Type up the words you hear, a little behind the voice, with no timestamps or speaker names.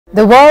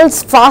The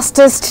world's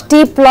fastest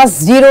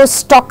T+0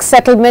 stock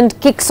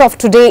settlement kicks off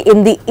today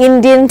in the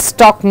Indian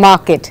stock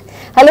market.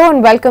 Hello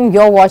and welcome.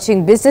 You're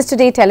watching Business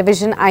Today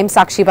Television. I'm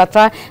Sakshi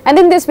Batra, and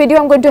in this video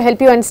I'm going to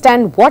help you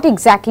understand what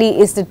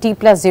exactly is the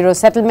T+0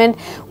 settlement,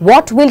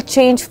 what will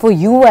change for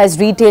you as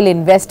retail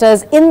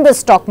investors in the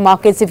stock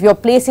markets if you're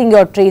placing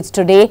your trades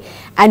today,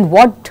 and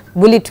what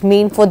will it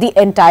mean for the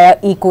entire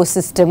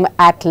ecosystem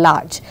at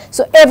large.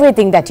 So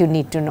everything that you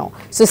need to know.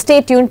 So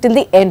stay tuned till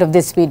the end of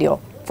this video.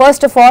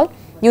 First of all,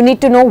 you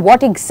need to know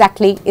what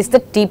exactly is the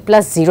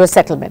T+0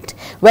 settlement.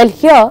 Well,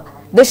 here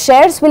the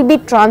shares will be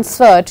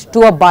transferred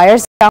to a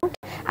buyer's account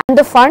and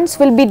the funds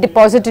will be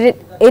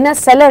deposited in a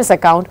seller's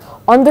account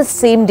on the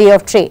same day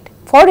of trade.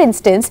 For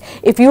instance,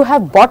 if you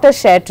have bought a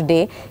share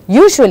today,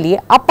 usually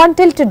up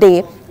until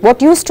today,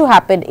 what used to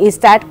happen is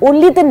that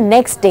only the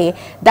next day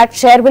that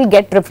share will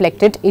get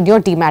reflected in your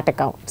demat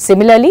account.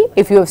 Similarly,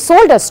 if you have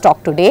sold a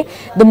stock today,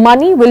 the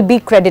money will be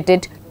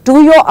credited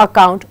to your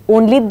account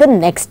only the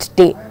next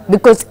day,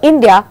 because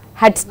India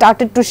had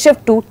started to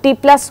shift to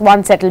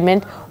T+1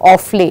 settlement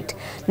of late.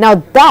 Now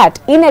that,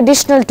 in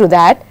addition to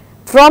that,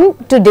 from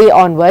today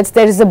onwards,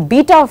 there is a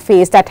beta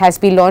phase that has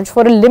been launched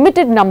for a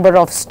limited number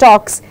of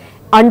stocks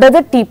under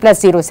the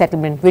T+0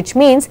 settlement, which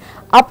means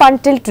up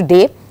until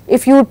today,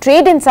 if you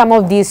trade in some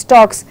of these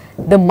stocks,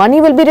 the money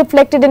will be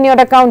reflected in your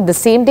account the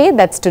same day,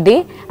 that's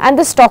today, and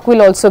the stock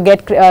will also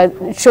get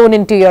shown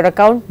into your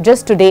account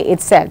just today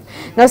itself.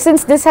 Now,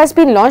 since this has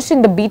been launched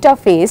in the beta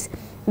phase,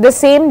 the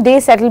same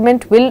day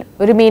settlement will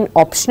remain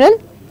optional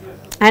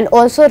and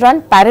also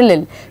run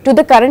parallel to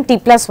the current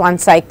T+1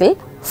 cycle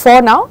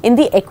for now in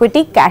the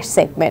equity cash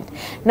segment.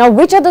 Now,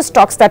 which are the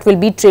stocks that will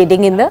be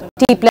trading in the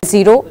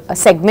T+0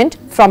 segment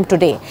from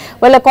today?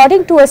 Well,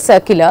 according to a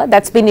circular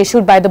that's been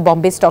issued by the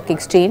Bombay Stock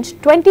Exchange,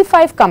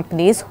 25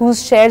 companies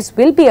whose shares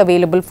will be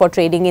available for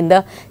trading in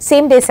the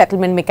same day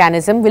settlement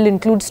mechanism will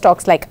include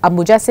stocks like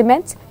Ambuja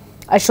Cements,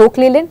 Ashok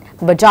Leyland,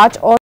 Bajaj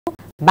Auto,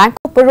 Bank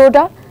of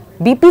Baroda,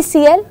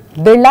 BPCL,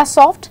 Birla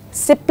Soft,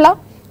 Cipla,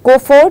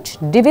 Coforge,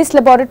 Divis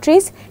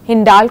Laboratories,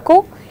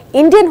 Hindalco,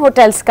 Indian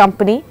Hotels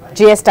Company,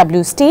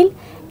 JSW Steel,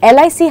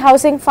 LIC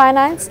Housing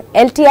Finance,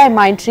 LTI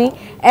Mindtree,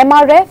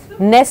 MRF,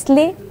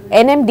 Nestle,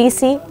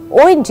 NMDC,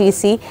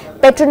 ONGC,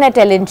 Petronet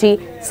LNG,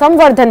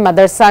 Samvardhan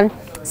Motherson,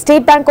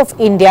 State Bank of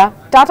India,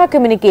 Tata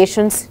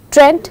Communications,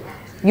 Trent,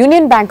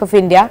 Union Bank of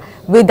India,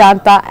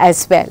 Vedanta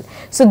as well.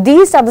 So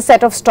these are the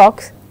set of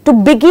stocks. To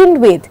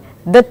begin with,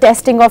 the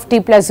testing of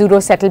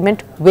T+0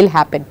 settlement will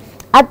happen.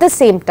 At the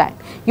same time,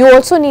 you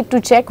also need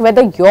to check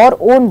whether your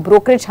own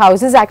brokerage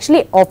house is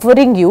actually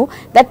offering you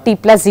that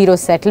T+0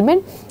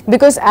 settlement,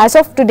 because as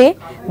of today,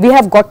 we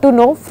have got to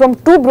know from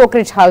two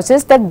brokerage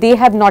houses that they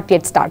have not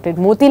yet started.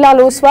 Motilal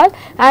Oswal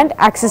and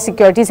Axis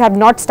Securities have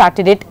not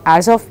started it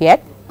as of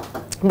yet.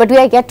 But we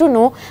are yet to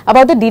know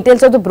about the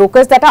details of the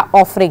brokers that are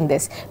offering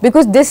this,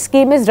 because this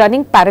scheme is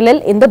running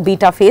parallel in the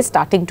beta phase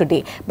starting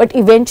today. But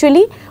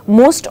eventually,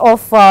 most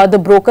of the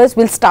brokers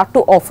will start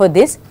to offer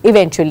this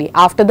eventually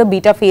after the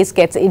beta phase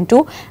gets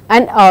into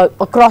and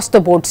across the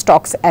board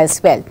stocks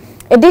as well.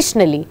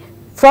 Additionally,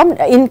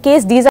 in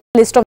case these are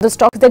list of the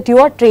stocks that you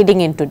are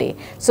trading in today.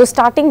 So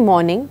starting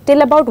morning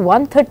till about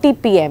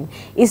 1:30 p.m.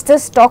 is the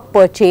stock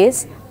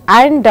purchase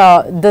and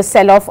the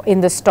sell-off in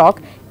the stock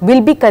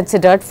will be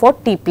considered for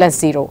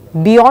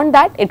T+0. Beyond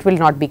that, it will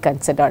not be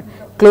considered.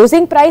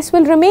 Closing price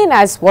will remain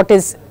as what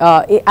is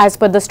as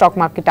per the stock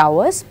market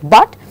hours,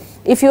 but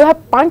if you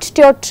have punched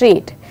your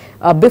trade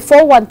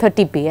before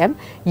 1:30 p.m,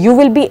 you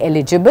will be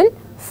eligible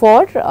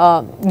for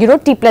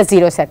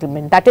T+0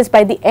 settlement. That is,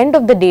 by the end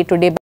of the day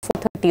today, by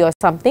 4:30 or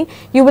something,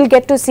 you will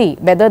get to see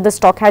whether the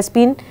stock has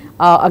been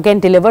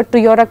again delivered to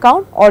your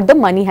account or the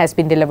money has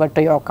been delivered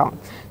to your account.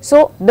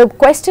 So the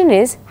question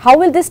is, how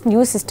will this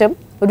new system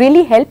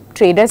really help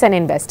traders and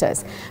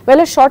investors?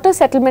 Well, a shorter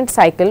settlement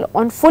cycle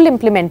on full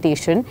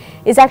implementation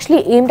is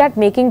actually aimed at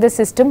making the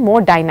system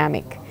more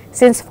dynamic.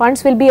 Since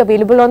funds will be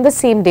available on the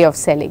same day of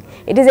selling,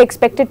 it is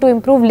expected to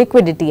improve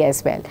liquidity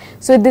as well.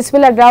 So this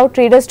will allow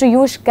traders to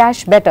use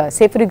cash better.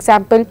 Say for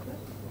example,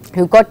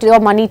 you got your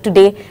money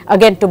today,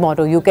 again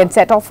tomorrow you can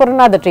set off for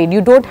another trade.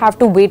 You don't have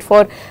to wait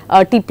for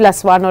a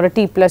T+1 or a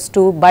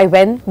T+2 by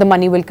when the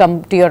money will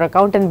come to your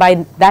account, and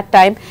by that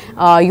time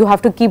you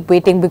have to keep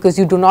waiting because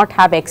you do not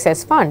have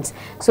excess funds.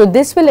 So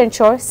this will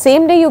ensure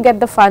same day you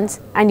get the funds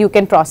and you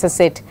can process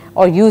it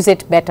or use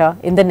it better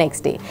in the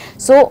next day.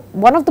 So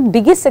one of the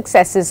biggest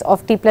successes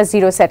of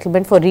T+0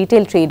 settlement for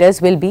retail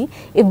traders will be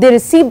if they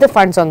receive the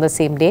funds on the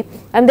same day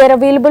and they are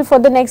available for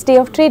the next day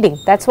of trading.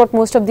 That's what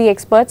most of the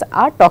experts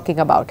are talking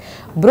about.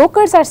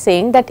 Brokers are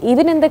saying that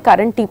even in the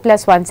current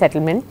T+1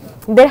 settlement,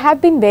 there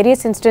have been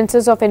various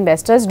instances of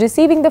investors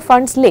receiving the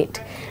funds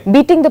late,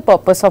 beating the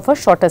purpose of a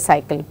shorter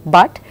cycle.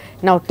 But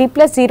now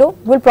T+0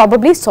 will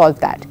probably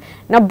solve that.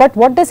 Now, but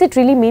what does it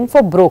really mean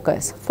for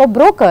brokers? For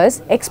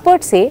brokers,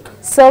 experts say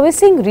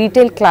servicing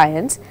retail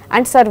clients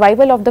and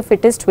survival of the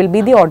fittest will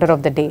be the order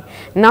of the day.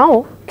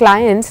 Now,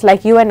 clients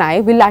like you and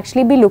I will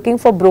actually be looking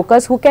for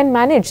brokers who can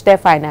manage their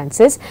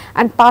finances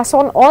and pass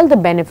on all the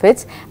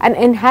benefits and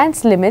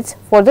enhance limits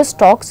for the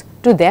stocks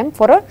to them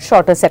for a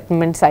shorter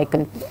settlement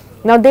cycle.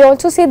 Now, they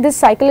also say this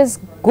cycle is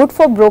good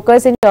for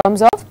brokers in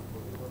terms of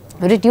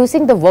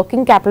reducing the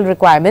working capital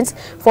requirements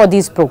for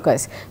these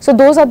brokers. So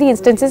those are the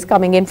instances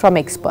coming in from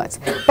experts.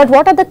 But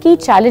what are the key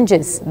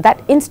challenges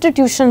that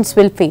institutions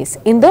will face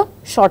in the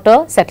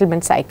shorter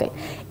settlement cycle?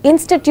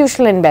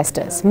 Institutional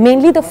investors,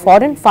 mainly the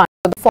foreign funds,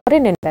 the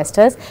foreign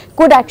investors,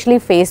 could actually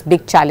face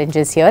big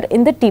challenges here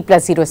in the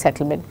T+0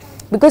 settlement.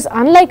 Because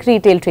unlike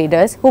retail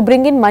traders who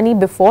bring in money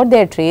before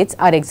their trades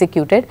are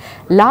executed,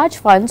 large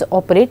funds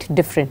operate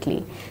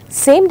differently.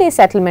 Same day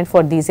settlement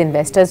for these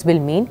investors will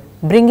mean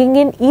bringing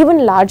in even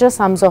larger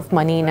sums of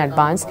money in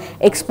advance,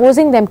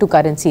 exposing them to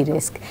currency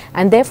risk.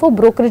 And therefore,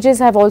 brokerages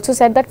have also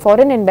said that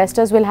foreign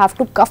investors will have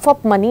to cough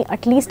up money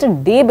at least a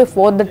day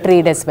before the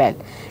trade as well,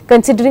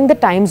 considering the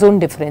time zone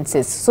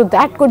differences. So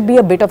that could be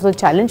a bit of a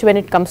challenge when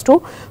it comes to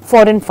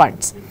foreign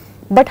funds.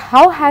 But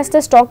how has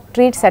the stock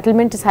trade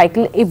settlement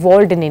cycle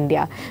evolved in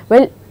India?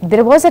 Well,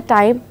 there was a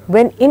time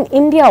when in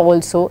India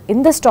also,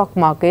 in the stock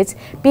markets,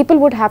 people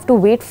would have to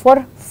wait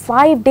for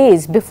 5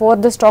 days before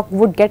the stock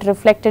would get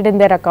reflected in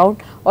their account,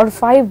 or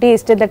 5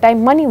 days till the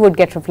time money would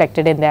get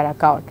reflected in their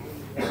account.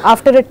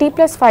 After a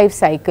T+5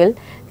 cycle,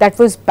 that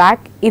was back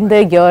in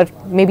the year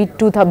maybe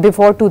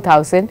before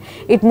 2000,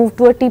 it moved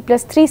to a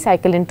T+3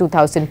 cycle in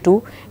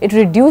 2002. It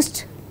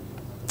reduced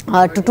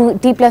to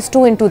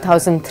T+2 in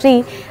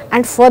 2003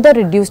 and further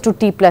reduced to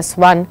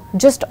T+1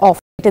 just off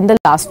it in the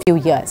last few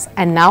years,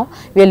 and now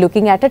we are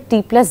looking at a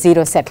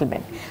T+0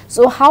 settlement.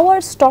 So how are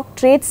stock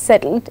trades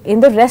settled in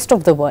the rest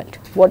of the world?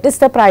 What is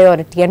the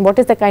priority and what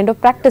is the kind of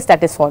practice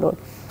that is followed?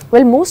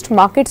 Well, most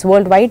markets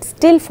worldwide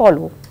still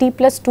follow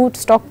T+2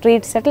 stock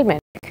trade settlement.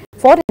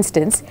 For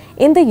instance,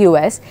 in the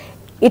US,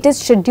 it is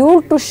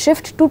scheduled to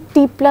shift to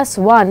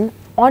T+1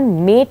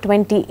 on May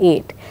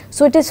 28.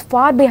 So it is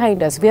far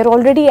behind us. We are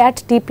already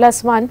at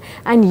T+1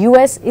 and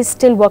US is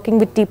still working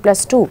with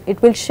T+2.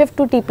 It will shift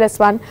to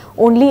T+1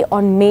 only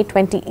on May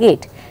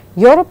 28.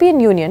 European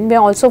Union may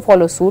also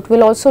follow suit.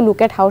 We'll also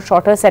look at how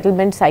shorter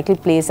settlement cycle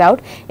plays out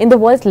in the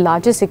world's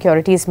largest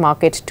securities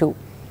market too.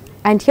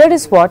 And here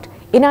is what,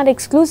 in our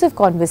exclusive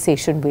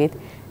conversation with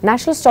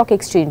National Stock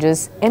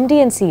Exchange's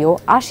MD and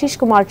CEO Ashish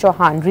Kumar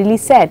Chauhan really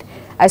said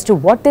as to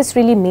what this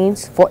really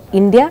means for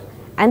India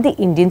and the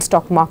Indian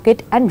stock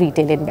market and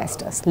retail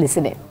investors.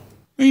 Listen in.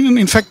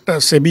 In fact,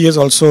 SEBI has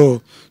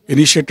also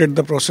initiated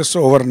the process.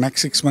 So over the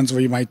next 6 months,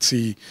 we might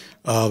see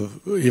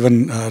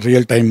even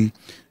real-time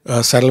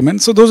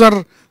settlement. So those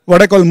are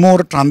what I call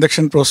more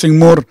transaction processing,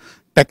 more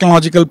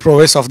technological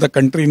prowess of the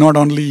country, not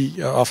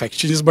only of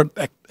exchanges, but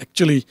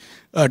actually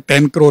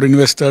 10 crore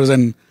investors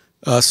and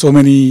so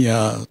many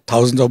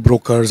thousands of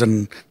brokers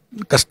and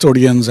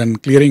custodians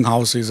and clearing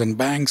houses and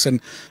banks.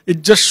 And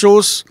it just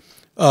shows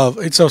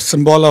it's a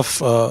symbol of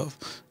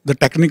the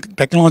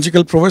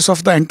technological prowess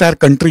of the entire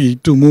country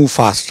to move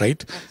fast,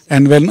 right?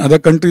 And when other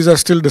countries are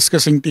still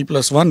discussing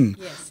T+1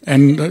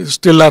 and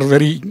still are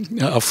very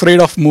afraid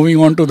of moving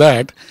on to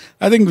that,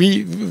 I think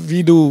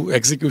we do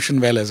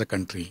execution well as a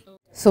country.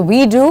 So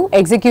we do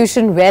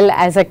execution well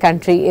as a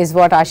country is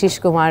what Ashish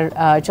Kumar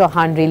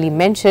Chauhan really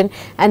mentioned,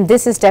 and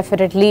this is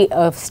definitely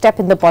a step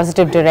in the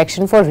positive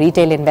direction for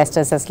retail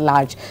investors as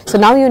large. So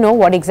now you know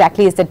what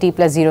exactly is the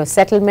T+0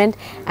 settlement,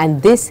 and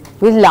this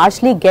will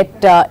largely get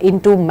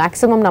into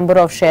maximum number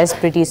of shares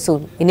pretty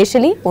soon.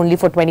 Initially only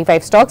for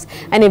 25 stocks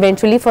and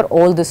eventually for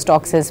all the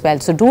stocks as well.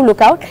 So do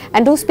look out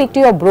and do speak to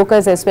your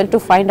brokers as well to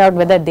find out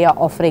whether they are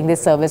offering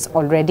this service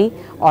already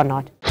or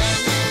not.